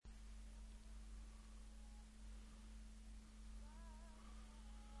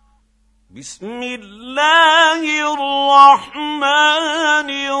بسم الله الرحمن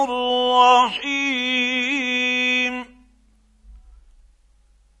الرحيم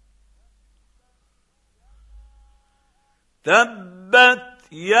تبت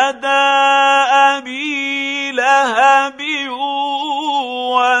يدا أبي لهب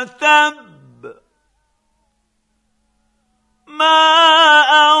وتب ما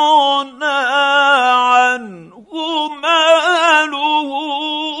أغنى عنه ماله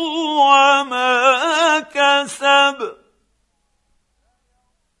وما كسب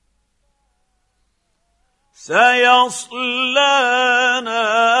سيصلى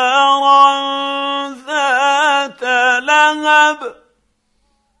نارا ذات لهب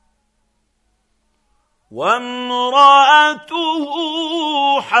وامرأته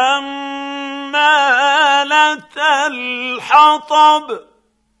حمالة الحطب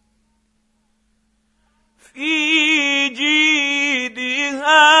في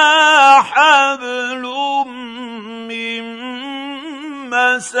جيدها حبل من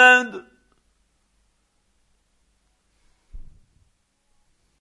مسد